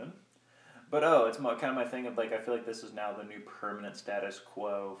But it's kind of my thing of like I feel like this is now the new permanent status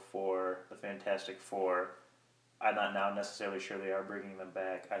quo for the Fantastic Four. I'm not now necessarily sure they are bringing them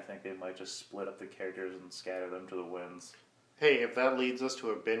back. I think they might just split up the characters and scatter them to the winds. Hey, if that leads us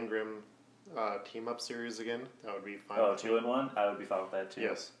to a Ben Grimm team-up series again, that would be fine. Oh, 2-in-1? I would be fine with that too.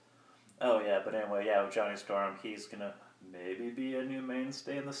 Yes. Oh yeah, but anyway, yeah, with Johnny Storm, he's gonna maybe be a new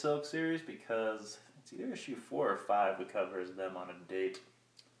mainstay in the Silk series because it's either issue 4 or 5 that covers them on a date.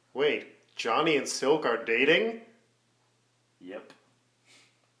 Wait, Johnny and Silk are dating? Yep.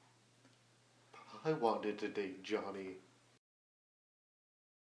 I wanted to date Johnny.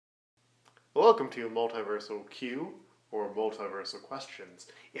 Welcome to Multiversal Q, or Multiversal Questions,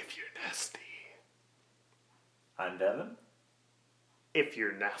 if you're nasty. I'm Devin. If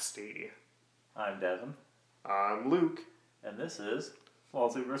you're nasty. I'm Devin. I'm Luke. And this is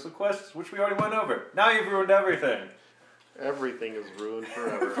Multiversal Questions, which we already went over. Now you've ruined everything. Everything is ruined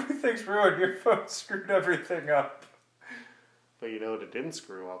forever. Everything's ruined. Your phone screwed everything up. But you know what it didn't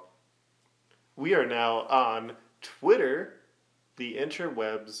screw up? We are now on Twitter, the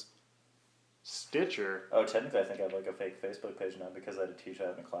interwebs, Stitcher. Oh, technically I think I have like a fake Facebook page now because I had to teach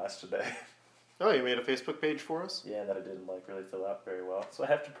that in a class today. Oh, you made a Facebook page for us? Yeah, that I didn't like really fill out very well. So I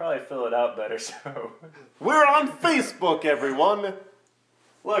have to probably fill it out better, so... We're on Facebook, everyone!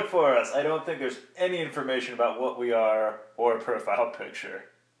 Look for us. I don't think there's any information about what we are or a profile picture.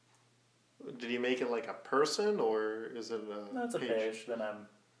 Did you make it like a person, or is it a No, it's a page that I'm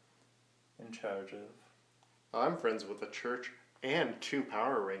in charge of. I'm friends with a church and 2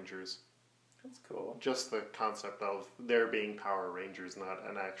 Power Rangers. That's cool. Just the concept of there being Power Rangers, not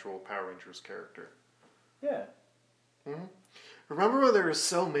an actual Power Rangers character. Yeah. Mm-hmm. Remember when there were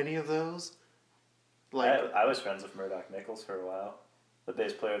so many of those? I was friends with Murdoch Nichols for a while. The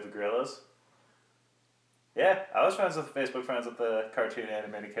bass player of the Gorillaz. Yeah, I was Facebook friends with the cartoon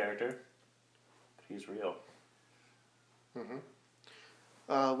animated character. But he's real. Mm-hmm.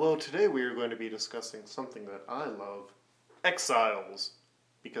 Well, today we are going to be discussing something that I love. Exiles.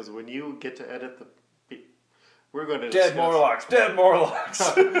 Because when you get to edit we're going to Dead Morlocks! Dead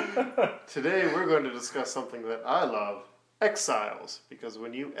Morlocks! Today we're going to discuss something that I love. Exiles. Because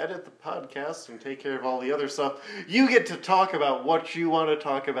when you edit the podcast and take care of all the other stuff, you get to talk about what you want to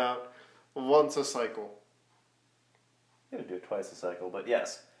talk about once a cycle. I'm going to do it twice a cycle, but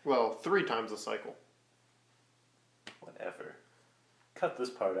yes. Well, 3 times a cycle. Whatever. Cut this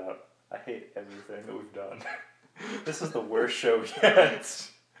part out. I hate everything that we've done. This is the worst show yet.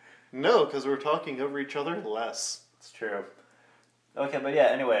 No, because we're talking over each other less. It's true. Okay, but yeah,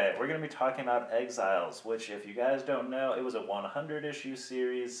 anyway, we're going to be talking about Exiles, which, if you guys don't know, it was a 100-issue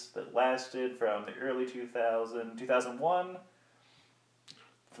series that lasted from the early 2001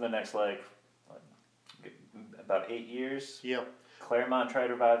 for the next, about 8 years. Yep. Claremont tried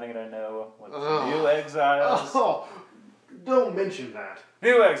reviving it, I know, with New Exiles. Oh, don't mention that.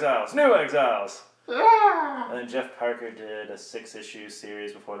 New Exiles! New Exiles! Ah! And then Jeff Parker did a 6-issue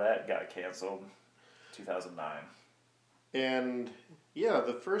series before that got canceled, 2009. And yeah,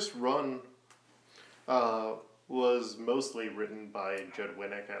 the first run was mostly written by Judd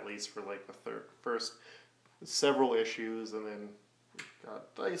Winnick, at least for like the first several issues, and then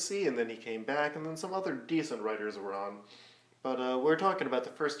got dicey, and then he came back, and then some other decent writers were on. But we're talking about the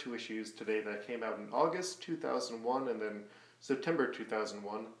first 2 issues today that came out in August 2001 and then September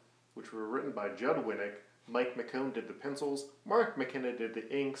 2001, which were written by Judd Winnick. Mike McKone did the pencils, Mark McKenna did the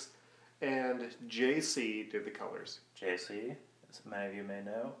inks, and JC did the colors. JC, as many of you may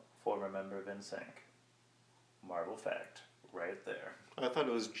know, former member of NSYNC. Marvel fact, right there. I thought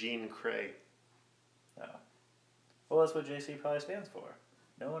it was Gene Cray. No. Well, that's what JC probably stands for.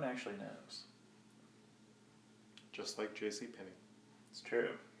 No one actually knows. Just like J.C. Penney. It's true.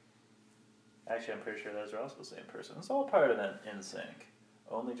 Actually, I'm pretty sure those are also the same person. It's all part of NSYNC.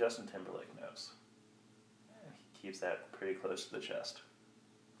 Only Justin Timberlake knows. He keeps that pretty close to the chest.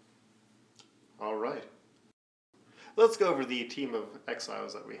 All right. Let's go over the team of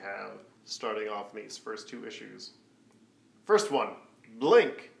Exiles that we have, starting off in these first 2 issues. First one,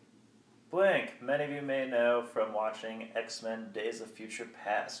 Blink. Blink, many of you may know from watching X-Men Days of Future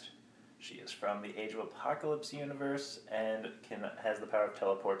Past. She is from the Age of Apocalypse universe and has the power of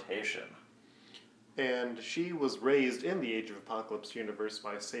teleportation. And she was raised in the Age of Apocalypse universe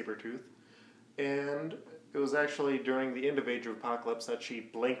by Sabretooth. And it was actually during the end of Age of Apocalypse that she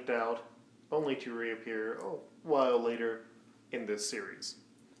blinked out, only to reappear a while later in this series.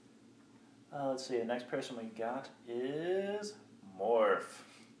 Let's see, the next person we got is Morph.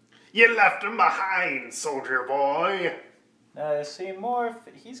 You left him behind, soldier boy! Now, see, Morph,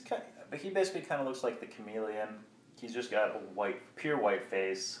 he basically kind of looks like the Chameleon. He's just got a pure white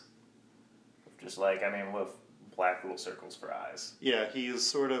face. Just like, I mean, with black little circles for eyes. Yeah, he's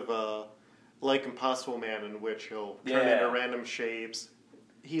sort of like Impossible Man, in which he'll turn into random shapes.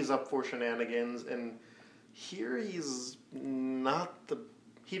 He's up for shenanigans, and here he's not the...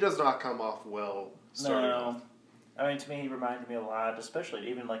 He does not come off well starting off. I mean, to me, he reminded me a lot, especially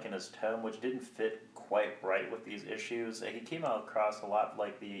even like in his tone, which didn't fit quite right with these issues. He came out across a lot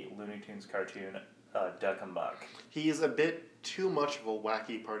like the Looney Tunes cartoon Duck and Buck. He's a bit too much of a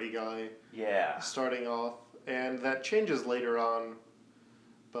wacky party guy. Yeah. Starting off, and that changes later on.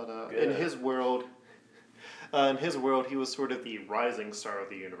 But in his world, he was sort of the rising star of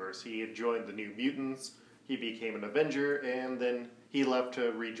the universe. He had joined the New Mutants. He became an Avenger, and then he left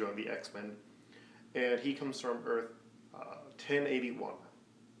to rejoin the X-Men. And he comes from Earth 1081.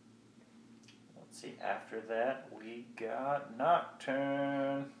 Let's see, after that we got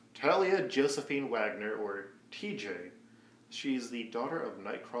Nocturne. Talia Josephine Wagner, or TJ. She's the daughter of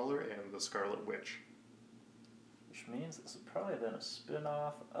Nightcrawler and the Scarlet Witch. Which means this has probably been a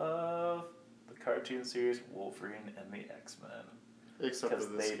spin-off of the cartoon series Wolverine and the X-Men. Except because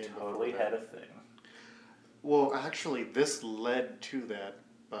they totally had a thing. Well, actually, this led to that,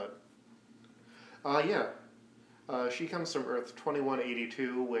 but... she comes from Earth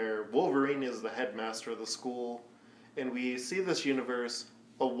 2182, where Wolverine is the headmaster of the school, and we see this universe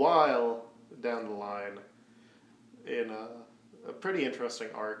a while down the line in a pretty interesting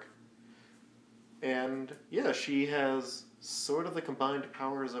arc. And, yeah, she has sort of the combined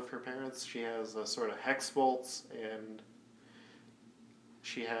powers of her parents. She has a sort of hex bolts, and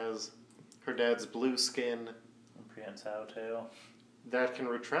she has her dad's blue skin. And prehensile tail. That can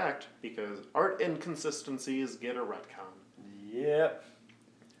retract because art inconsistencies get a retcon. Yep.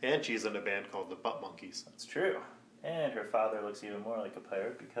 And she's in a band called the Butt Monkeys. That's true. And her father looks even more like a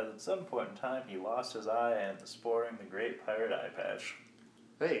pirate because at some point in time he lost his eye and is sporting the great pirate eye patch.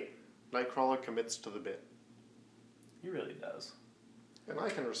 Hey, Nightcrawler commits to the bit. He really does. And I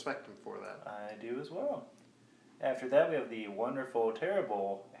can respect him for that. I do as well. After that we have the wonderful,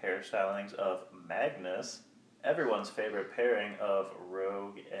 terrible hairstylings of Magnus. Everyone's favorite pairing of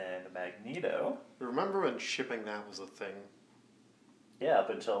Rogue and Magneto. Remember when shipping that was a thing? Yeah, up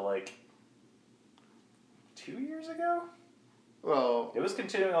until like 2 years ago? Well... It was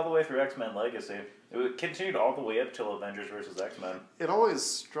continuing all the way through X-Men Legacy. It continued all the way up till Avengers vs. X-Men. It always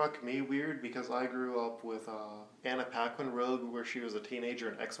struck me weird because I grew up with Anna Paquin Rogue, where she was a teenager,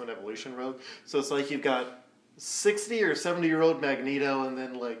 and X-Men Evolution Rogue. So it's like you've got 60 or 70-year-old Magneto and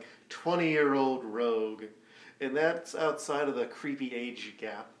then like 20-year-old Rogue. And that's outside of the creepy age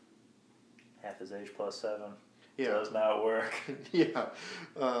gap. Half his age plus 7. Yeah. Does not work. Yeah.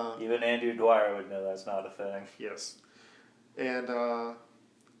 Even Andrew Dwyer would know that's not a thing. Yes. And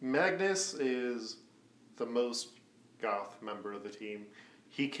Magnus is the most goth member of the team.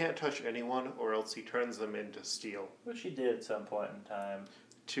 He can't touch anyone or else he turns them into steel. Which he did at some point in time.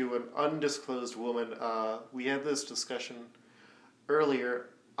 To an undisclosed woman. We had this discussion earlier.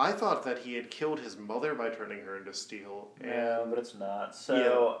 I thought that he had killed his mother by turning her into steel. Yeah, but it's not.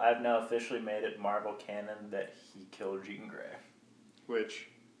 So yeah. I've now officially made it Marvel canon that he killed Jean Grey. Which,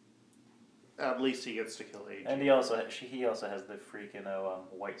 at least he gets to kill AG. And he also has the freaking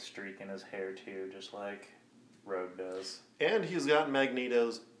white streak in his hair too, just like Rogue does. And he's got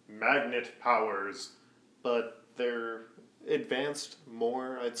Magneto's magnet powers, but they're advanced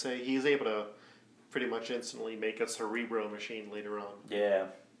more, I'd say. He's able to pretty much instantly make a Cerebro machine later on. Yeah.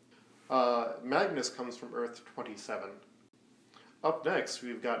 Magnus comes from Earth 27. Up next,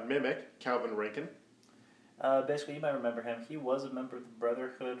 we've got Mimic, Calvin Rankin. Basically, you might remember him. He was a member of the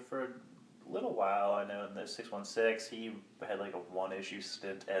Brotherhood for a little while. I know in the 616, he had like a one-issue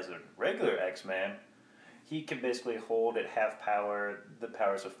stint as a regular X-Man. He can basically hold at half power the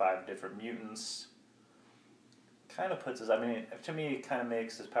powers of 5 different mutants. Kind of puts his... I mean, to me, it kind of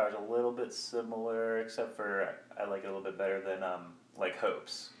makes his powers a little bit similar, except for I like it a little bit better than, like,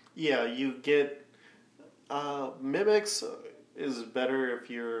 Hope's. Yeah, you get... Mimics is better if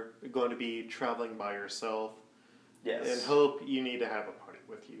you're going to be traveling by yourself. Yes. And Hope, you need to have a party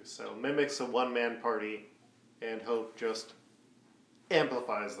with you. So Mimic's a one-man party, and Hope just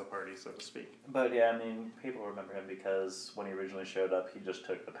amplifies the party, so to speak. But yeah, I mean, people remember him because when he originally showed up, he just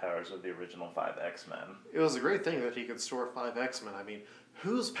took the powers of the original 5 X-Men. It was a great thing that he could store 5 X-Men. I mean,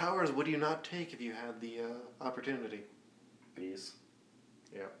 whose powers would you not take if you had the opportunity? Beast.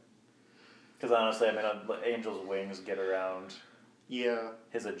 Yeah. Because honestly, I mean, Angel's wings get around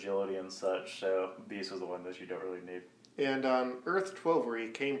his agility and such, so Beast was the one that you don't really need. And on Earth 12, where he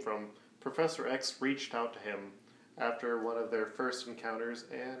came from, Professor X reached out to him after one of their first encounters,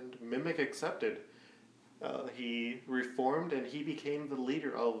 and Mimic accepted. He reformed and he became the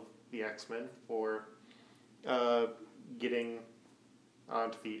leader of the X-Men for getting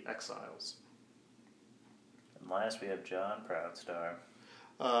onto the Exiles. And last we have John Proudstar.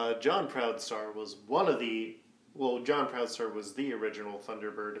 John Proudstar was one of the... Well, John Proudstar was the original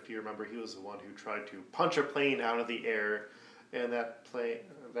Thunderbird. If you remember, he was the one who tried to punch a plane out of the air, and that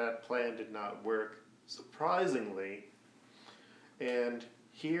plan did not work, surprisingly. And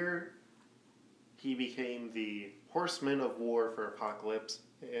here he became the Horseman of War for Apocalypse,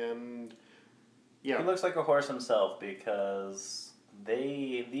 and yeah. He looks like a horse himself because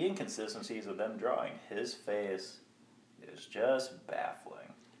the inconsistencies of them drawing his face is just baffling.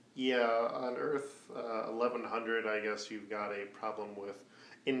 Yeah, on Earth 1100, I guess you've got a problem with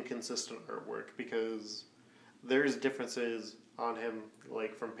inconsistent artwork because there's differences on him,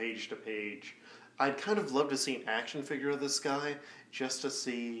 like from page to page. I'd kind of love to see an action figure of this guy just to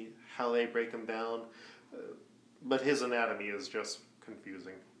see how they break him down, but his anatomy is just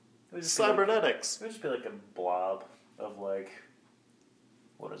confusing. Cybernetics! It would just be like a blob of what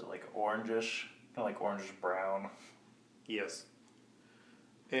is it, like orangish? Kind of like orangish brown. Yes.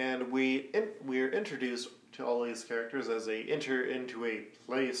 And we're introduced to all these characters as they enter into a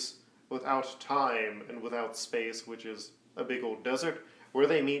place without time and without space, which is a big old desert, where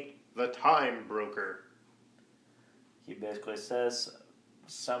they meet the Time Broker. He basically says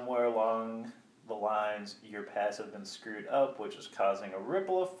somewhere along the lines, your past have been screwed up, which is causing a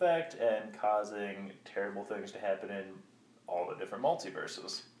ripple effect and causing terrible things to happen in all the different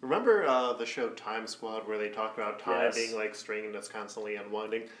multiverses. Remember the show Time Squad where they talk about time Yes. being like string and it's constantly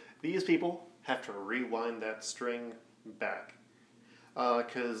unwinding? These people have to rewind that string back.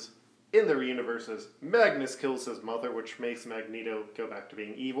 Because in their universes, Magnus kills his mother, which makes Magneto go back to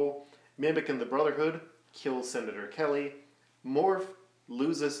being evil. Mimic and the Brotherhood kills Senator Kelly. Morph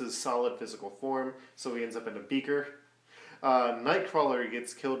loses his solid physical form, so he ends up in a beaker. Nightcrawler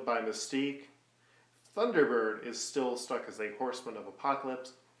gets killed by Mystique. Thunderbird is still stuck as a Horseman of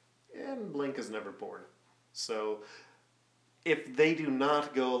Apocalypse, and Blink is never born. So, if they do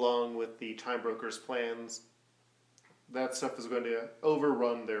not go along with the Time Broker's plans, that stuff is going to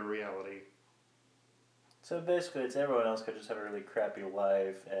overrun their reality. So basically, it's everyone else could just have a really crappy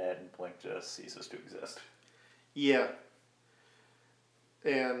life, and Blink just ceases to exist. Yeah.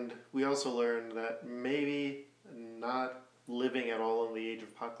 And we also learned that maybe not living at all in the Age of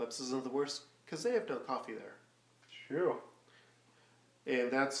Apocalypse isn't the worst, because they have no coffee there. True.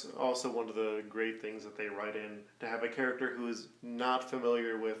 And that's also one of the great things that they write in, to have a character who is not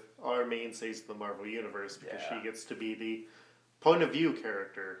familiar with our mainstays of the Marvel Universe, because she gets to be the point of view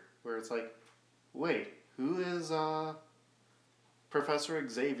character, where it's like, wait, who is Professor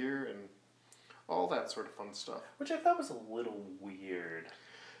Xavier, and all that sort of fun stuff. Which I thought was a little weird.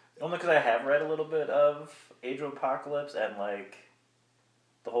 Only because I have read a little bit of Age of Apocalypse, and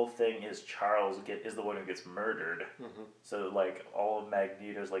the whole thing is Charles is the one who gets murdered. Mm-hmm. So all of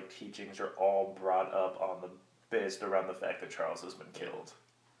Magneto's teachings are all brought up based around the fact that Charles has been killed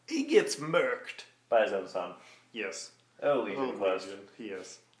He gets murked. by his own son. Yes. Oh, Legion Quest. Legion.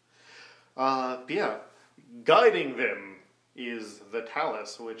 Yes. But yeah, guiding them is the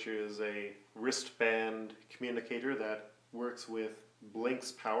Talus, which is a wristband communicator that works with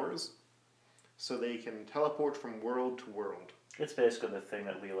Blink's powers, so they can teleport from world to world. It's basically the thing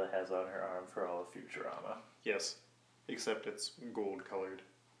that Leela has on her arm for all of Futurama. Yes, except it's gold-colored.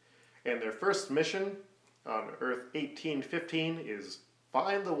 And their first mission on Earth 1815 is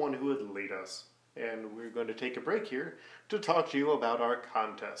find the one who would lead us. And we're going to take a break here to talk to you about our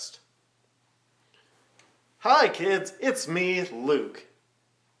contest. Hi kids, it's me, Luke.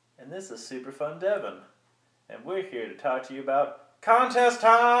 And this is Super Fun Devin. And we're here to talk to you about contest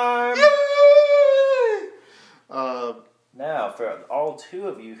time! Yay! Now, for all two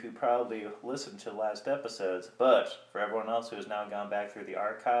of you who probably listened to last episodes, but for everyone else who has now gone back through the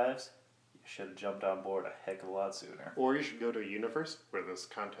archives, you should have jumped on board a heck of a lot sooner. Or you should go to a universe where this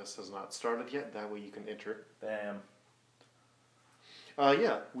contest has not started yet. That way you can enter. Bam.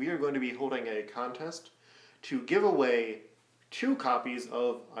 Yeah, we are going to be holding a contest to give away 2 copies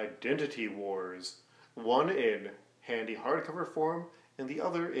of Identity Wars. One in handy hardcover form, and the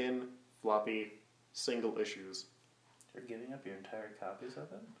other in floppy single issues. You're giving up your entire copies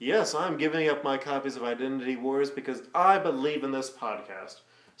of it? Yes, I'm giving up my copies of Identity Wars because I believe in this podcast.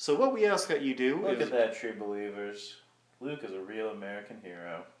 So what we ask that you do is... Look at that, true believers. Luke is a real American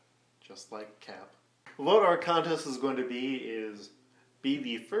hero. Just like Cap. What our contest is going to be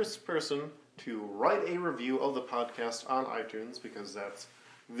the first person to write a review of the podcast on iTunes, because that's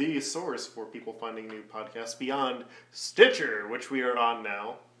the source for people finding new podcasts beyond Stitcher, which we are on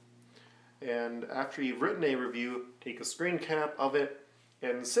now. And after you've written a review, take a screen cap of it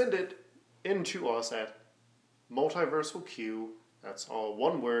and send it in to us at multiversalq, that's all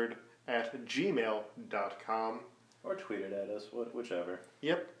one word, at gmail.com. Or tweet it at us, whichever.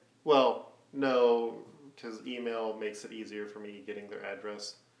 Yep. Well, no, because email makes it easier for me getting their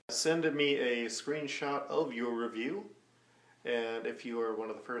address. Send me a screenshot of your review, and if you are one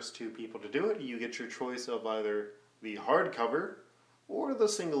of the first 2 people to do it, you get your choice of either the hardcover or the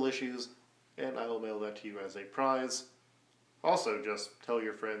single issues, and I will mail that to you as a prize. Also, just tell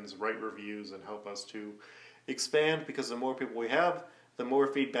your friends, write reviews, and help us to expand, because the more people we have, the more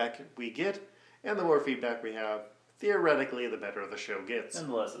feedback we get, and the more feedback we have, theoretically, the better the show gets. And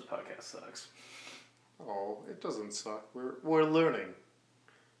the less this podcast sucks. Oh, it doesn't suck. We're learning.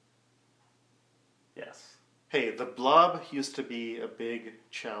 Yes. Hey, the Blob used to be a big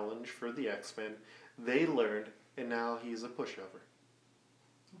challenge for the X-Men. They learned, and now he's a pushover.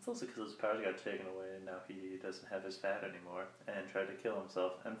 It's also because his powers got taken away and now he doesn't have his fat anymore and tried to kill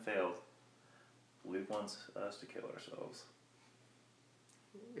himself and failed. Luke wants us to kill ourselves.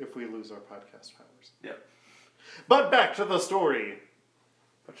 If we lose our podcast powers. Yep. But back to the story.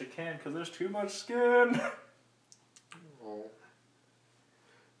 But you can't because there's too much skin. Oh.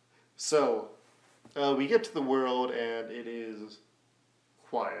 So, we get to the world and it is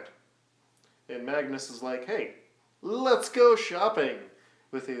quiet. And Magnus is like, hey, let's go shopping,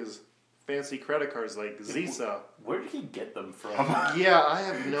 with his fancy credit cards like Zisa. Where did he get them from? Yeah, I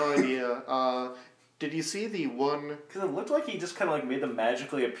have no idea. Did you see the one... Because it looked like he just kind of like made them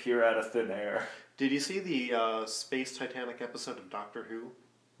magically appear out of thin air. Did you see the Space Titanic episode of Doctor Who?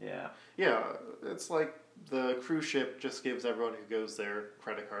 Yeah. Yeah, it's like the cruise ship just gives everyone who goes there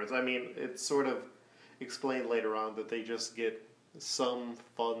credit cards. I mean, it's sort of explained later on that they just get some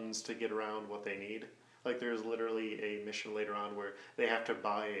funds to get around what they need. Like, there's literally a mission later on where they have to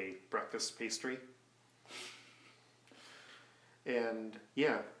buy a breakfast pastry. And,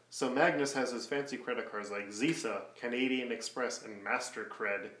 yeah, so Magnus has his fancy credit cards like Zisa, Canadian Express, and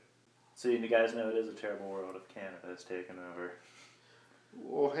MasterCred. So you guys know it is a terrible world if Canada has taken over.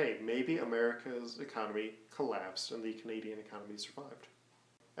 Well, hey, maybe America's economy collapsed and the Canadian economy survived.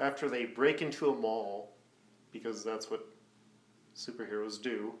 After they break into a mall, because that's what superheroes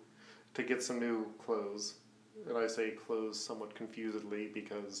do, to get some new clothes. And I say clothes somewhat confusedly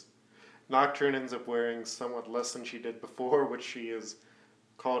because Nocturne ends up wearing somewhat less than she did before, which she is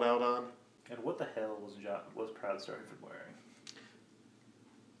called out on. And what the hell was Proudstar even wearing?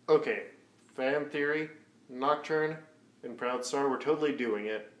 Okay, fan theory, Nocturne and Proudstar were totally doing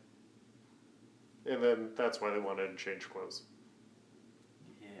it. And then that's why they wanted to change clothes.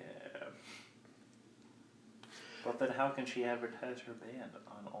 Yeah. But then how can she advertise her band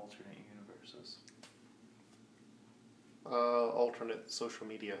on alternate universes? Alternate social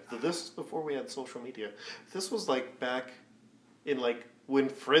media. This is before we had social media. This was like back in like when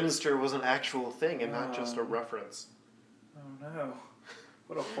Friendster was an actual thing and not just a reference. Oh no.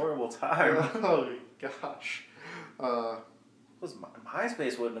 What a horrible time. Oh gosh.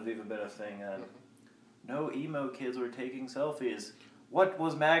 MySpace wouldn't have even been a thing then. No emo kids were taking selfies. What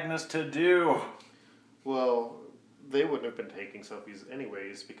was Magnus to do? Well, they wouldn't have been taking selfies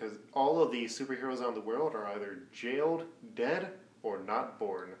anyways because all of the superheroes around the world are either jailed, dead, or not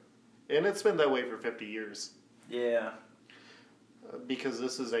born. And it's been that way for 50 years. Yeah. Because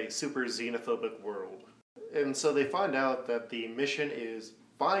this is a super xenophobic world. And so they find out that the mission is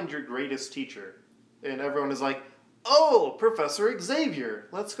find your greatest teacher. And everyone is like, oh, Professor Xavier,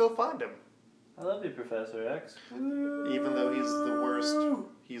 let's go find him. I love you, Professor X. Even though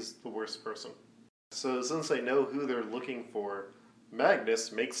he's the worst person. So since they know who they're looking for,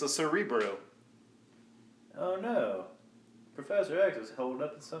 Magnus makes a Cerebro. Oh no. Professor X is holed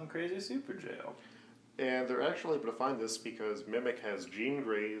up in some crazy super jail. And they're actually able to find this because Mimic has Jean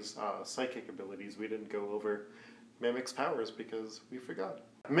Grey's psychic abilities. We didn't go over Mimic's powers because we forgot.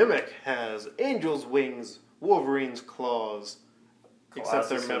 Mimic has Angel's Wings, Wolverine's Claws, except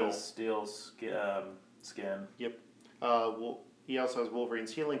they're metal. Steel skin. Yep. He also has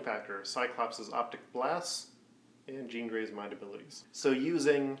Wolverine's Healing Factor, Cyclops' Optic Blasts, and Jean Grey's Mind abilities. So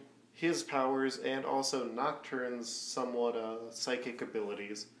using his powers and also Nocturne's somewhat psychic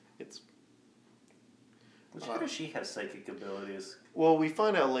abilities, it's... How does she have psychic abilities? Well, we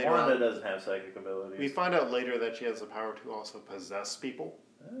find out later on... Wanda doesn't have psychic abilities. We find out later that she has the power to also possess people.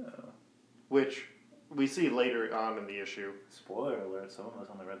 Oh. Which we see later on in the issue. Spoiler alert, some of us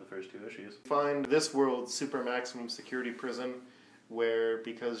only read the first 2 issues. Find this world's super maximum security prison where,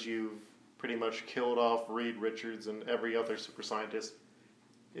 because you've pretty much killed off Reed Richards and every other super scientist,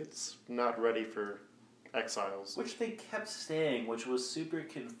 it's not ready for Exiles. Which they kept saying, which was super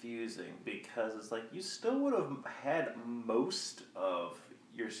confusing because it's like you still would have had most of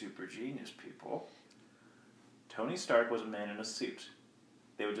your super genius people. Tony Stark was a man in a suit.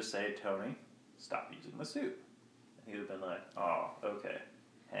 They would just say, Tony, stop using the suit. And he would have been like, oh, okay.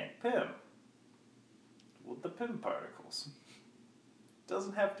 Hank Pym. With the Pym particles.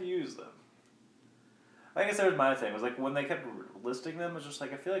 Doesn't have to use them. I guess that was my thing. Was like when they kept listing them, it was just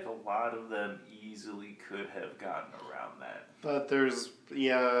like I feel like a lot of them easily could have gotten around that. But there's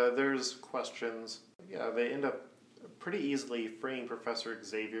questions. Yeah, they end up pretty easily freeing Professor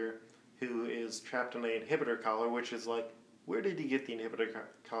Xavier, who is trapped in an inhibitor collar, which is like, where did he get the inhibitor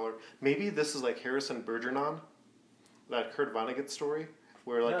collar? Maybe this is like Harrison Bergeron, that Kurt Vonnegut story,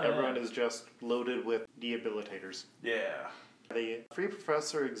 where like everyone is just loaded with debilitators. Yeah. They free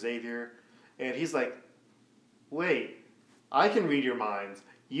Professor Xavier, and he's like, wait, I can read your minds.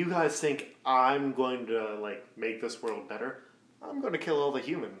 You guys think I'm going to like make this world better? I'm going to kill all the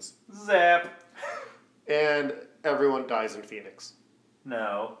humans. Zap. And everyone dies in Phoenix.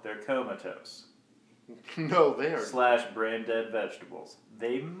 No, they're comatose. No, they are. / brain dead vegetables.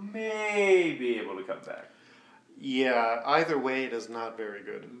 They may be able to come back. Yeah, either way, it is not very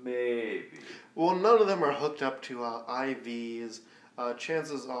good. Maybe. Well, none of them are hooked up to IVs.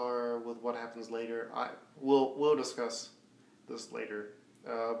 Chances are, with what happens later, we'll discuss this later.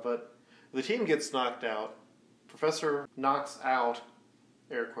 But the team gets knocked out. Professor knocks out,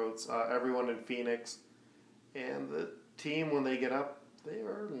 air quotes, everyone in Phoenix. And the team, when they get up, they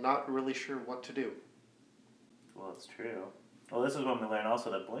are not really sure what to do. Well, it's true. Well, this is when we learn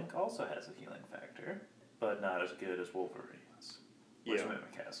also that Blink also has a healing factor, but not as good as Wolverine's, which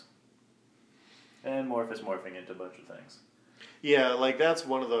Mimic has. And Morph is morphing into a bunch of things. Yeah, like that's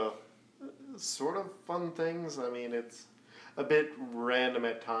one of the sort of fun things. I mean, it's a bit random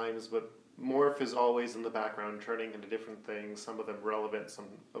at times, but Morph is always in the background turning into different things, some of them relevant, some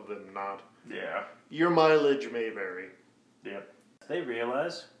of them not. Yeah. Your mileage may vary. Yep. They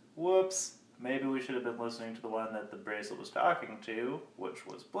realize, whoops, maybe we should have been listening to the one that the bracelet was talking to, which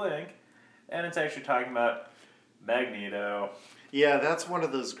was Blink, and it's actually talking about Magneto. Yeah, that's one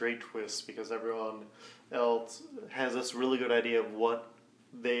of those great twists because everyone else has this really good idea of what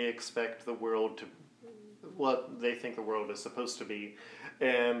they expect the world to, what they think the world is supposed to be,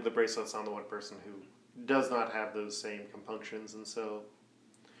 and the bracelet's on the one person who does not have those same compunctions, and so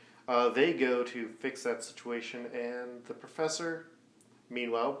they go to fix that situation, and the professor,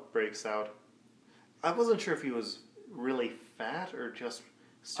 meanwhile, breaks out. I wasn't sure if he was really fat or just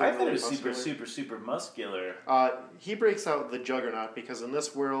still I thought really it was muscular. super muscular. He breaks out the Juggernaut because in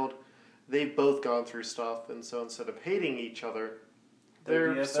this world, they've both gone through stuff, and so instead of hating each other,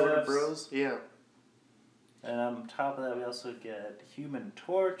 they're sort of bros. Yeah. And on top of that, we also get Human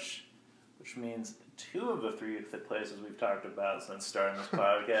Torch, which means 2 of the 3 places we've talked about since starting this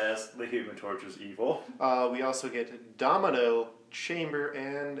podcast, the Human Torch is evil. We also get Domino, Chamber,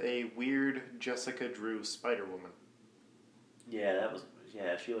 and a weird Jessica Drew Spider-Woman. Yeah,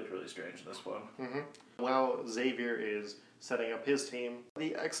 she looked really strange in this one. Mm-hmm. While Xavier is setting up his team,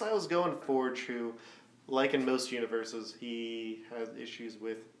 the Exiles go and Forge, who, like in most universes, he has issues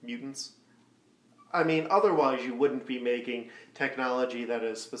with mutants. I mean, otherwise you wouldn't be making technology that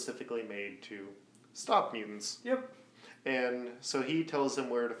is specifically made to stop mutants. Yep. And so he tells them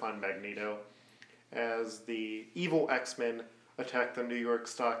where to find Magneto as the evil X-Men attack the New York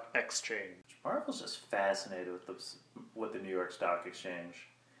Stock Exchange. Marvel's just fascinated with the New York Stock Exchange.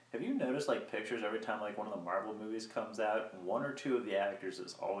 Have you noticed like pictures every time like one of the Marvel movies comes out, 1 or 2 of the actors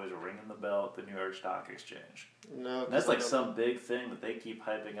is always ringing the bell at the New York Stock Exchange? No, and that's like some big thing that they keep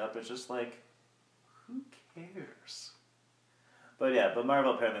hyping up. It's just like, who cares? But yeah, but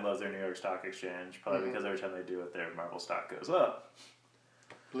Marvel apparently loves their New York Stock Exchange, probably because every time they do it, their Marvel stock goes up.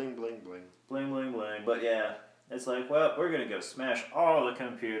 Bling, bling, bling. Bling, bling, bling. But yeah, it's like, well, we're going to go smash all the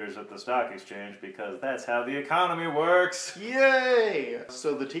computers at the stock exchange because that's how the economy works. Yay!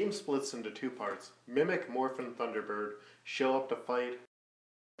 So the team splits into 2 parts. Mimic, Morph, and Thunderbird show up to fight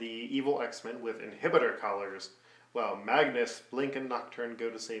the evil X-Men with inhibitor collars, while Magnus, Blink, and Nocturne go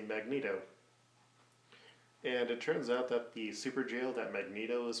to save Magneto. And it turns out that the super jail that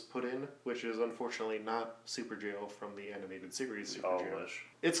Magneto is put in, which is unfortunately not super jail from the animated series Super Jail,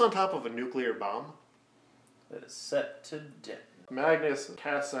 it's on top of a nuclear bomb. It is set to death. Magnus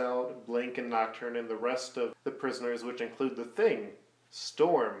casts out Blink and Nocturne and the rest of the prisoners, which include the Thing,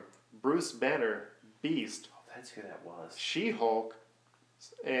 Storm, Bruce Banner, Beast. Oh, that's who that was. She-Hulk,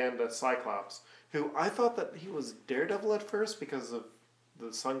 and Cyclops, who I thought that he was Daredevil at first because of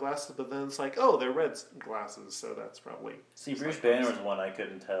the sunglasses, but then it's like, oh, they're red glasses, so that's probably... See, Bruce Banner was the one I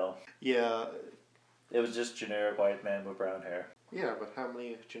couldn't tell. Yeah, It was just generic white man with brown hair. Yeah, but how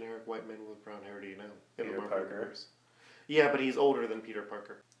many generic white men with brown hair do you know in Peter the Marvel Parker. universe? Yeah, but he's older than Peter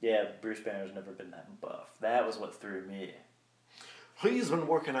Parker. Yeah, Bruce Banner's never been that buff. That was what threw me. He's been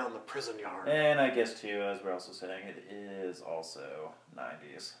working out in the prison yard. And I guess, too, as we're also saying, it is also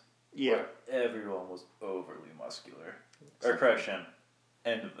 90s. Yeah. Where everyone was overly muscular. Or, correction,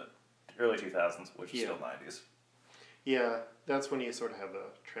 end of the early 2000s, which is still 90s. Yeah, that's when you sort of have the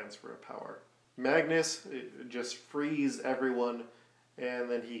transfer of power. Magnus just frees everyone,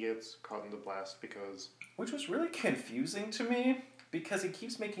 and then he gets caught in the blast because... Which was really confusing to me, because he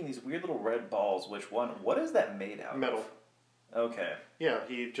keeps making these weird little red balls, what is that made out metal. of? Okay. Yeah,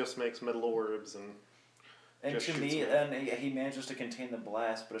 he just makes metal orbs and... And to me, and he manages to contain the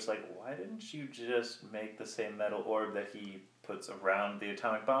blast, but it's like, why didn't you just make the same metal orb that he puts around the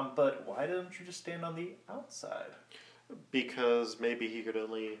atomic bomb, but why didn't you just stand on the outside? Because maybe he could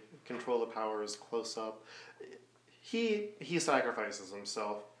only control the powers close up. He sacrifices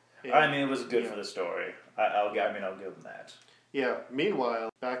himself. I mean, it was good for the story. I'll give him that. Yeah. Meanwhile,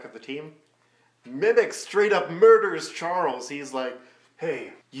 back at the team, Mimic straight up murders Charles. He's like,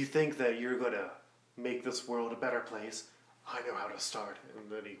 "Hey, you think that you're gonna make this world a better place? I know how to start."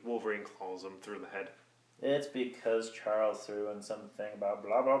 And then Wolverine claws him through the head. It's because Charles threw in something about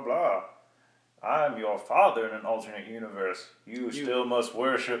blah blah blah. I'm your father in an alternate universe. You still must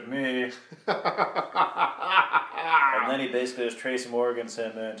worship me. And then he basically is Tracy Morgan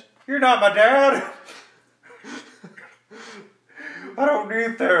sentiment. You're not my dad. I don't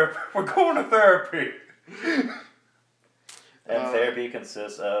need therapy. We're going to therapy. And therapy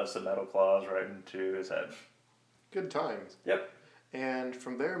consists of some metal claws right into his head. Good times. Yep. And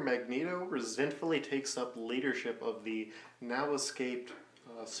from there, Magneto resentfully takes up leadership of the now escaped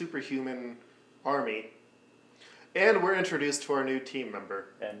superhuman army. And we're introduced to our new team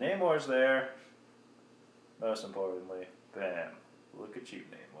member. And Namor's there. Most importantly, bam. Look at you,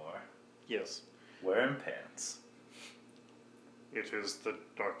 Namor. Yes. Wearing pants. It is the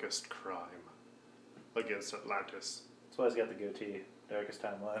darkest crime against Atlantis. That's why he's got the goatee. Darkest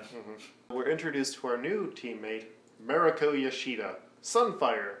timeline. Mm-hmm. We're introduced to our new teammate, Mariko Yashida,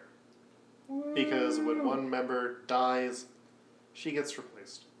 Sunfire. Woo! Because when one member dies, she gets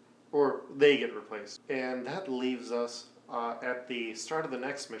replaced. Or they get replaced. And that leaves us at the start of the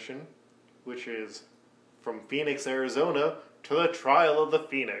next mission, which is from Phoenix, Arizona to the Trial of the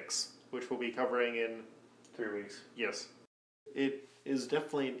Phoenix, which we'll be covering in 3 weeks. Yes. It is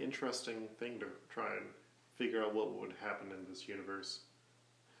definitely an interesting thing to try and figure out what would happen in this universe.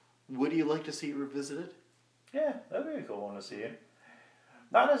 Would you like to see it revisited? Yeah, that'd be a cool one to see.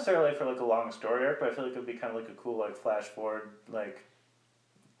 Not necessarily for like a long story arc, but I feel like it would be kind of like a cool like flash forward like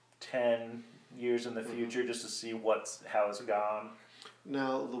 10 years in the future just to see how it's gone.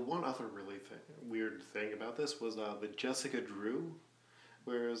 Now, the one other really weird thing about this was the Jessica Drew,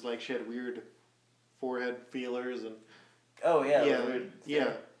 where it was like she had weird forehead feelers and... Oh, yeah. Yeah, weird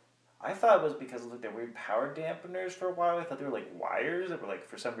yeah. I thought it was because of like their weird power dampeners for a while. I thought they were like wires that were like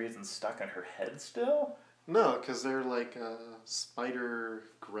for some reason stuck on her head still. No, because they're like spider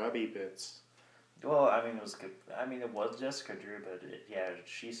grabby bits. Well, I mean, it was Jessica Drew, but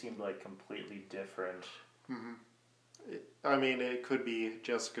she seemed like completely different. Mm-hmm. It could be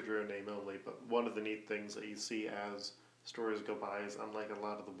Jessica Drew name only, but one of the neat things that you see as stories go by is, unlike a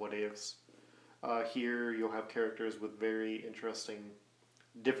lot of the what ifs, here you'll have characters with very interesting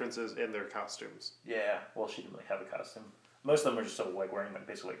differences in their costumes. Yeah, well, she didn't really have a costume. Most of them were just like wearing like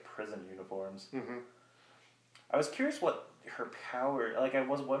basically like prison uniforms. Mm-hmm. I was curious what her power... Like, I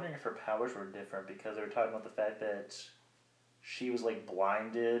was wondering if her powers were different because they were talking about the fact that she was, like,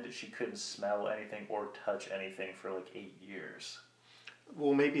 blinded. She couldn't smell anything or touch anything for, like, 8 years.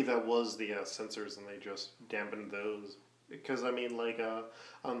 Well, maybe that was the sensors and they just dampened those. Because,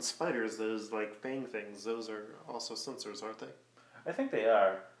 on spiders, those, like, fang things, those are also sensors, aren't they? I think they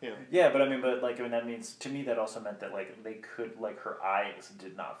are. Yeah. Yeah, but that means... To me, that also meant that, like, they could... Like, her eyes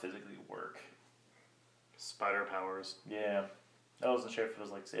did not physically work. Spider powers. Yeah. I wasn't sure if it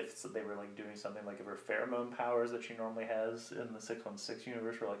was like if they were like doing something like if her pheromone powers that she normally has in the 616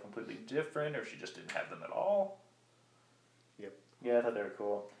 universe were like completely different, or if she just didn't have them at all. Yep. Yeah, I thought they were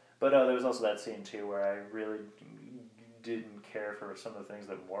cool. But there was also that scene too where I really didn't care for some of the things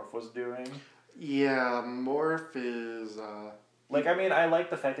that Morph was doing. Yeah, Morph is... I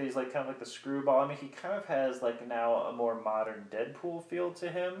like the fact that he's like kind of like the screwball. I mean, he kind of has like now a more modern Deadpool feel to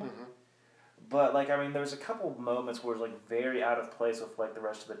him. Mm-hmm. But, there's a couple moments where it's, very out of place with, the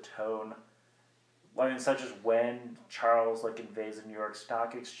rest of the tone. Such as when Charles, invades the New York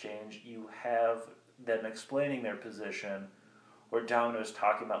Stock Exchange, you have them explaining their position, where Domino's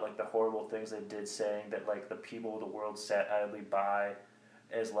talking about like the horrible things they did, saying that like the people the world sat idly by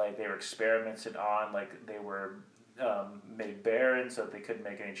as like they were experimented on, like they were made barren so that they couldn't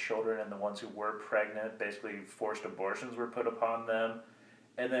make any children, and the ones who were pregnant, basically forced abortions were put upon them.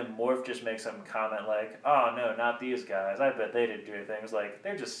 And then Morph just makes some comment like, "Oh no, not these guys. I bet they didn't do anything." It was like,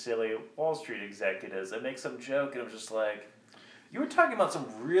 they're just silly Wall Street executives. It makes some joke, and it was just like, you were talking about some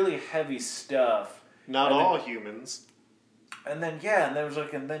really heavy stuff. Not and all then, humans. And then yeah, and there was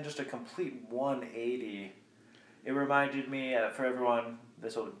like, and then just a complete 180. It reminded me, for everyone,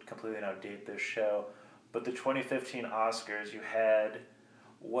 this will completely outdate this show, but the 2015 Oscars, you had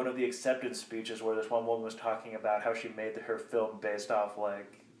one of the acceptance speeches where this one woman was talking about how she made her film based off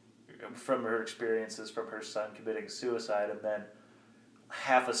like from her experiences from her son committing suicide, and then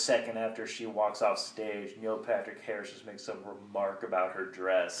half a second after she walks off stage, Neil Patrick Harris just makes some remark about her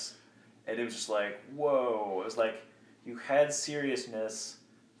dress, and it was just like, whoa! It was like you had seriousness.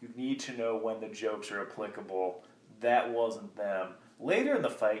 You need to know when the jokes are applicable. That wasn't them. Later in the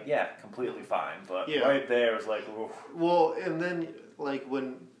fight, yeah, completely fine, but right there was like, oof. Well, and then like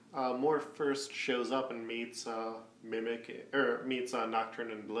when Morph first shows up and meets Mimic or meets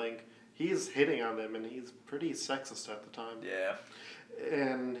Nocturne and Blink, he's hitting on them and he's pretty sexist at the time. Yeah.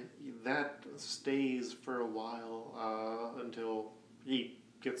 And that stays for a while until he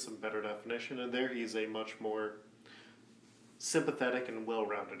gets some better definition, and there he's a much more sympathetic and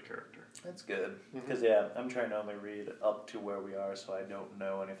well-rounded character. That's good. Because, yeah, I'm trying to only read up to where we are, so I don't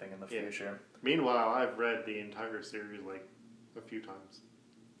know anything in the future. Meanwhile, I've read the entire series, like, a few times.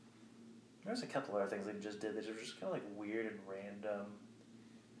 There's a couple other things they just did that were just kind of, like, weird and random.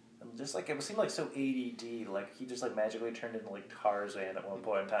 And just, like, it seemed like so ADD. Like, he just, like, magically turned into, like, Tarzan at one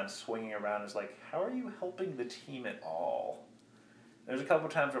point in time, swinging around. It's like, how are you helping the team at all? There's a couple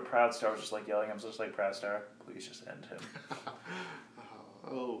times where Proudstar was just, like, yelling. I'm just like, Proudstar, please just end him.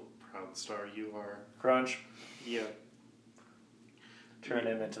 Oh, Proudstar, you are... Crunch. Yeah. Turn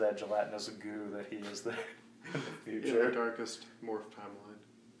him into that gelatinous goo that he is there in the future. In the darkest Morph timeline.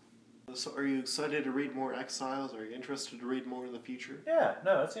 So are you excited to read more Exiles? Are you interested to read more in the future? Yeah,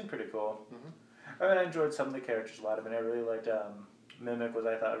 no, it seemed pretty cool. I mean, I enjoyed some of the characters a lot. I mean, I really liked Mimic was,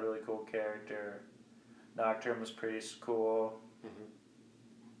 I thought, a really cool character. Nocturne was pretty cool.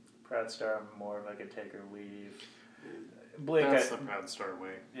 Proudstar, more of like a take or leave. Blink, that's the Proudstar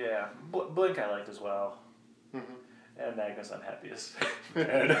way. Yeah, Blink I liked as well. And Magnus I'm happiest.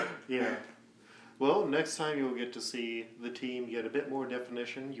 Yeah. Well, next time you'll get to see the team get a bit more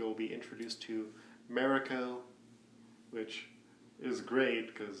definition. You'll be introduced to Mariko, which is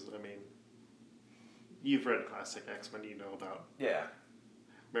great because, I mean, you've read classic X-Men, you know about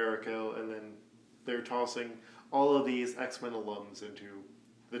Mariko, and then they're tossing all of these X-Men alums into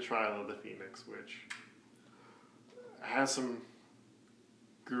the Trial of the Phoenix, which has some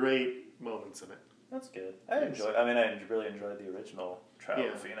great moments in it. That's good. I really enjoyed the original Trial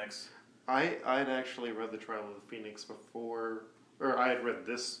of the Phoenix. I'd actually read the Trial of the Phoenix before, or I had read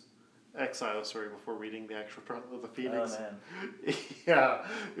this Exile story before reading the actual Trial of the Phoenix. Oh, man. Yeah,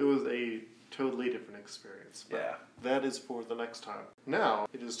 it was a totally different experience. Yeah. That is for the next time. Now,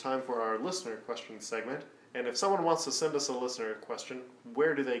 it is time for our listener question segment. And if someone wants to send us a listener question,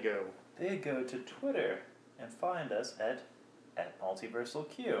 where do they go? They go to Twitter and find us at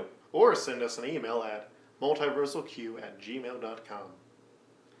MultiversalQ. Or send us an email at multiversalq@gmail.com.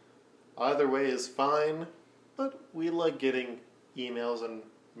 Either way is fine, but we like getting emails and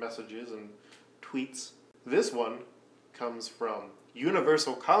messages and tweets. This one comes from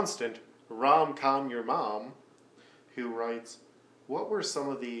Universal Constant Rom-Com Your Mom, who writes, what were some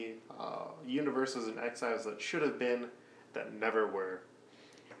of the universes and Exiles that should have been that never were?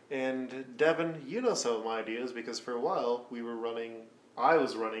 And Devin, you know some of my ideas because for a while I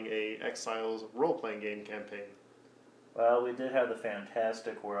was running a Exiles role-playing game campaign. Well, we did have the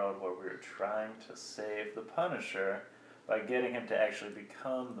Fantastic World where we were trying to save the Punisher by getting him to actually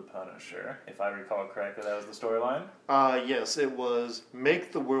become the Punisher. If I recall correctly, that was the storyline? Yes, it was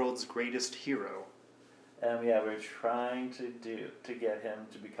make the world's greatest hero. And yeah, we were trying to get him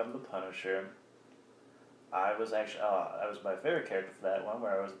to become the Punisher. I was my favorite character for that one,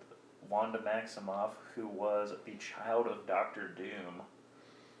 where I was Wanda Maximoff, who was the child of Dr. Doom,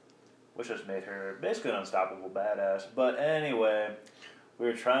 which just made her basically an unstoppable badass. But anyway, we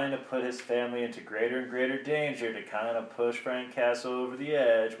were trying to put his family into greater and greater danger to kind of push Frank Castle over the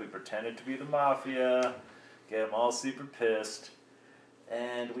edge. We pretended to be the Mafia, get them all super pissed.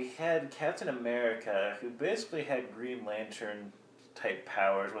 And we had Captain America, who basically had Green Lantern-type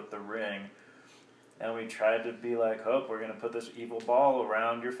powers with the ring. And we tried to be like, oh, we're going to put this evil ball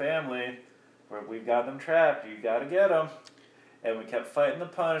around your family. We've got them trapped. You got to get them. And we kept fighting the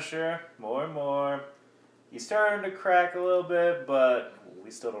Punisher more and more. He's starting to crack a little bit, but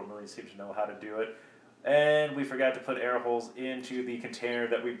we still don't really seem to know how to do it. And we forgot to put air holes into the container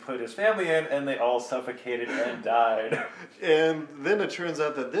that we put his family in, and they all suffocated and died. And then it turns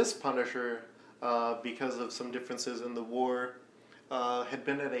out that this Punisher, because of some differences in the war, had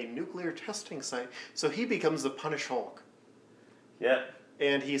been at a nuclear testing site, so he becomes the Punish Hulk. Yep.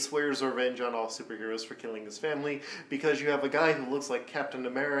 And he swears revenge on all superheroes for killing his family, because you have a guy who looks like Captain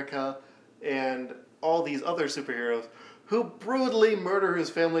America and all these other superheroes who brutally murder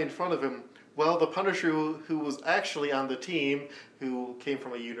his family in front of him. Well, the Punisher, who was actually on the team, who came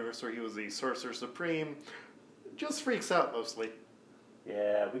from a universe where he was the Sorcerer Supreme, just freaks out mostly.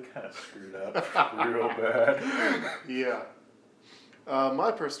 Yeah, we kind of screwed up real bad. Yeah.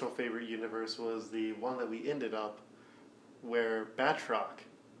 My personal favorite universe was the one that we ended up, where Batroc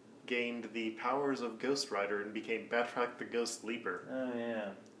gained the powers of Ghost Rider and became Batroc the Ghost Leaper. Oh, yeah.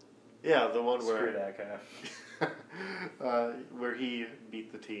 Yeah, the one Screw where that guy. where he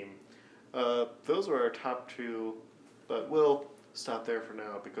beat the team. Those were our top two, but we'll stop there for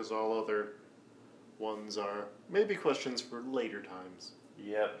now because all other ones are maybe questions for later times.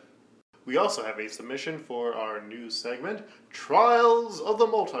 Yep. We also have a submission for our new segment, Trials of the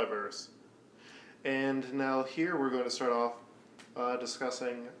Multiverse. And now here we're going to start off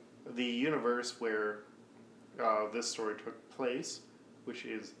discussing the universe where this story took place, which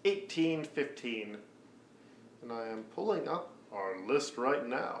is 1815. And I am pulling up our list right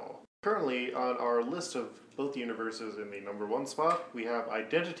now. Currently, on our list of both universes, in the number 1 spot, we have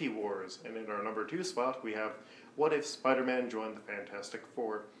Identity Wars, and in our number 2 spot, we have What If Spider-Man Joined the Fantastic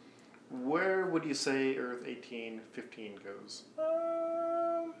Four. Where would you say Earth 1815 goes?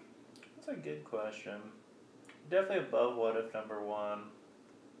 That's a good question. Definitely above What If number 1.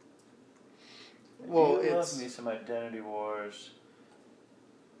 Well, I do it's... love me some Identity Wars,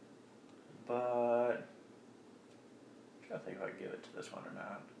 but I'm trying to think if I give it to this one or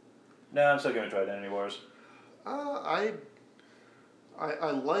not. No, I'm still giving it to Identity Wars. I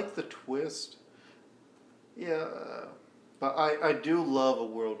like the twist. Yeah, but I do love a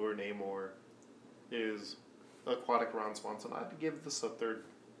world where Namor is Aquatic Ron Swanson. I'd give this a third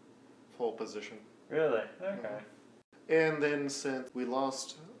full position. Really? Okay. And then since we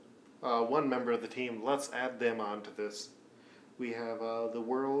lost one member of the team, let's add them onto this. We have the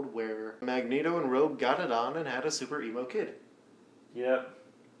world where Magneto and Rogue got it on and had a super emo kid. Yep.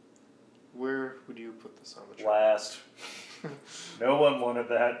 Where would you put this on the chart? Last. No one wanted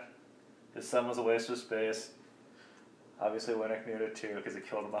that. His son was a waste of space. Obviously, Winnick knew it too because he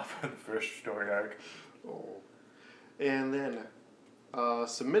killed him off in the first story arc. Oh. And then,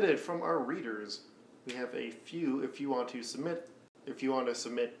 submitted from our readers, we have a few. If you want to submit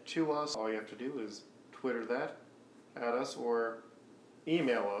to us, all you have to do is Twitter that at us or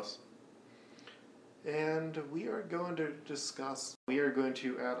email us. And we are going to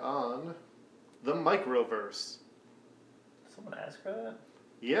add on the Microverse. Someone asked for that?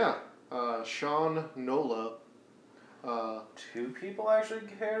 Yeah, Sean Nola. 2 people actually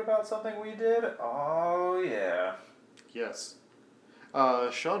cared about something we did? Oh, yeah. Yes.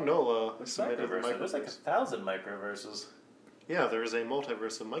 Sean Nola submitted the Microverse. There's like 1,000 microverses. Yeah, there's a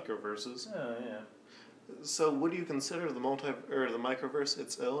multiverse of microverses. Oh, yeah. So would you consider the Microverse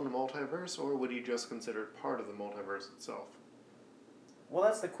its own multiverse, or would you just consider it part of the multiverse itself? Well,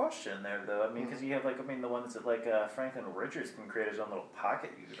 that's the question there, though. I mean, because you have, the ones that, Franklin Richards can create his own little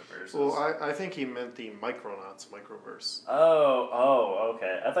pocket universes. Well, I think he meant the Micronauts Microverse. Oh,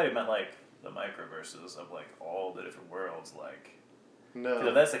 okay. I thought you meant, the microverses of, all the different worlds, No. Because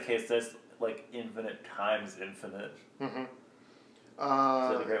if that's the case, that's, infinite times infinite. Mm-hmm.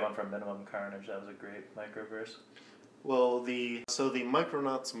 So the great one from Minimum Carnage, that was a great microverse. Well, the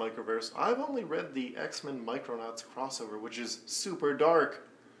Micronauts Microverse, I've only read the X-Men Micronauts crossover, which is super dark.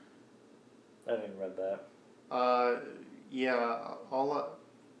 I haven't even read that. Yeah,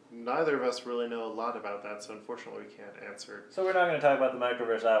 neither of us really know a lot about that, so unfortunately we can't answer. So we're not going to talk about the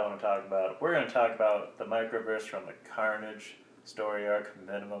microverse I want to talk about. We're going to talk about the microverse from the Carnage story arc,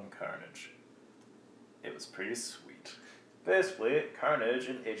 Minimum Carnage. It was pretty sweet. Basically, Carnage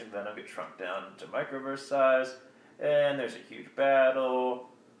and Agent Venom get shrunk down to microverse size, and there's a huge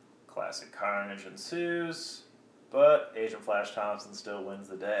battle. Classic carnage ensues, but Agent Flash Thompson still wins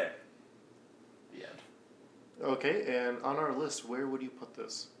the day. The end. Okay, and on our list, where would you put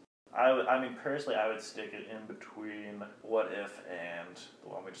this? Personally, I would stick it in between What If and the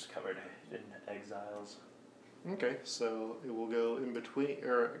one we just covered in Exiles. Okay, so it will go in between,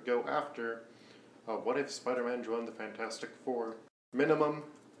 or go after What If Spider-Man Joined the Fantastic Four, Minimum,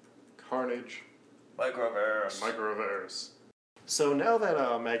 Carnage, Microverse. Microverse. So now that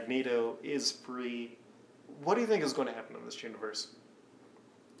Magneto is free, what do you think is going to happen in this universe?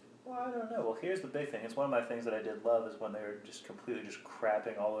 Well, I don't know. Well, here's the big thing. It's one of my things that I did love is when they were just completely just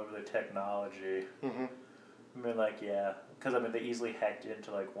crapping all over their technology. Mm-hmm. I mean, like, yeah, because I mean, they easily hacked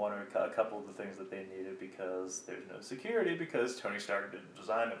into like one or a couple of the things that they needed because there's no security because Tony Stark didn't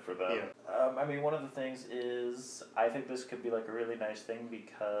design it for them. Yeah. I mean, one of the things is I think this could be like a really nice thing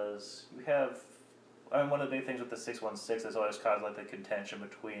because you have. I mean, one of the big things with the 616 that's always caused like the contention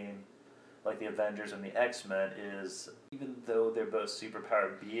between like the Avengers and the X-Men is even though they're both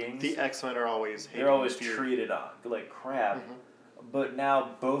superpowered beings, The X-Men are always hated they're always and feared. treated on like crap. Mhm. But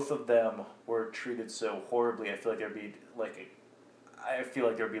now both of them were treated so horribly. I feel like there'd be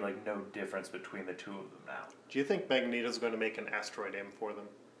like no difference between the two of them now. Do you think Magneto's going to make an asteroid aim for them?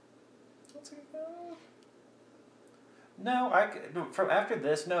 No, from after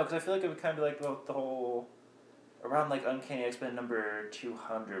this, no, because I feel like it would kind of be like the whole around like Uncanny X-Men number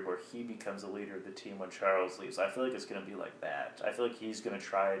 200 where he becomes the leader of the team when Charles leaves. I feel like it's going to be like that. I feel like he's going to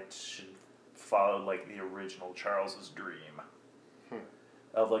try to follow like the original Charles's dream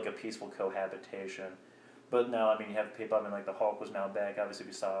of like a peaceful cohabitation. But no, I mean, you have people, I mean, like the Hulk was now back. Obviously,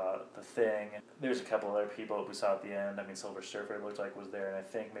 we saw the Thing. There's a couple other people we saw at the end. I mean, Silver Surfer looked like was there, and I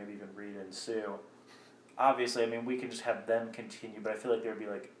think maybe even Rita and Sue. Obviously, I mean, we can just have them continue, but I feel like there would be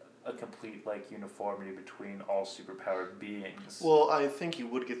like a complete like uniformity between all superpowered beings. Well, I think you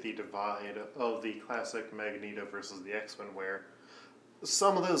would get the divide of the classic Magneto versus the X-Men, where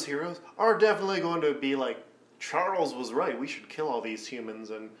some of those heroes are definitely going to be like, Charles was right, we should kill all these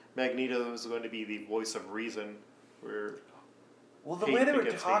humans, and Magneto is going to be the voice of reason, where... Well, the way they were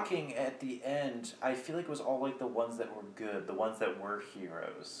talking at the end, I feel like it was all like the ones that were good, the ones that were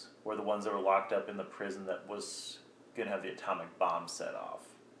heroes, or the ones that were locked up in the prison that was going to have the atomic bomb set off.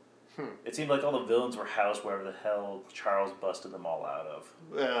 It seemed like all the villains were housed wherever the hell Charles busted them all out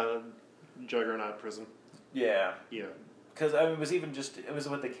of. Juggernaut prison. Yeah. Yeah. Because I mean, it was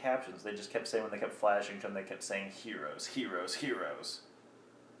with the captions. They just kept saying when they kept flashing to them, they kept saying heroes, heroes, heroes.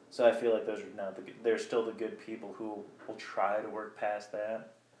 So I feel like those are now they're still the good people who will try to work past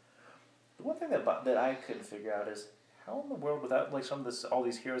that. The one thing that I couldn't figure out is how in the world without like all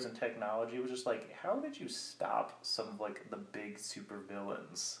these heroes and technology was just like how did you stop some of like the big super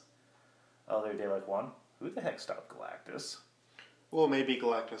villains? Other day like one, who the heck stopped Galactus? Well, maybe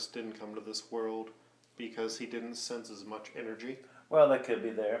Galactus didn't come to this world because he didn't sense as much energy. Well, that could be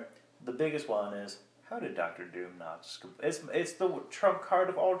there. The biggest one is, how did Doctor Doom not... It's the trump card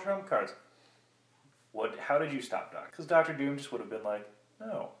of all trump cards. How did you stop Doctor? Because Doctor Doom just would have been like,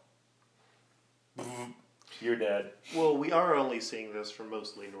 no. You're dead. Well, we are only seeing this from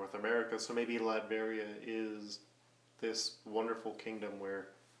mostly North America, so maybe Latveria is this wonderful kingdom where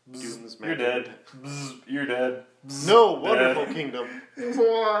Doom's You're dead. You're dead. No, wonderful kingdom.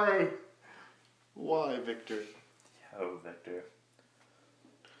 Why? Why, Victor? Oh, Victor.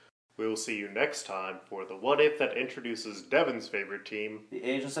 We'll see you next time for the What If that introduces Devin's favorite team, The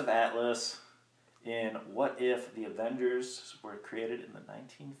Agents of Atlas, in What If the Avengers were created in the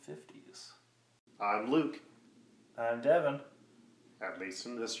 1950s. I'm Luke. I'm Devin. At least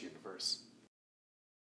in this universe.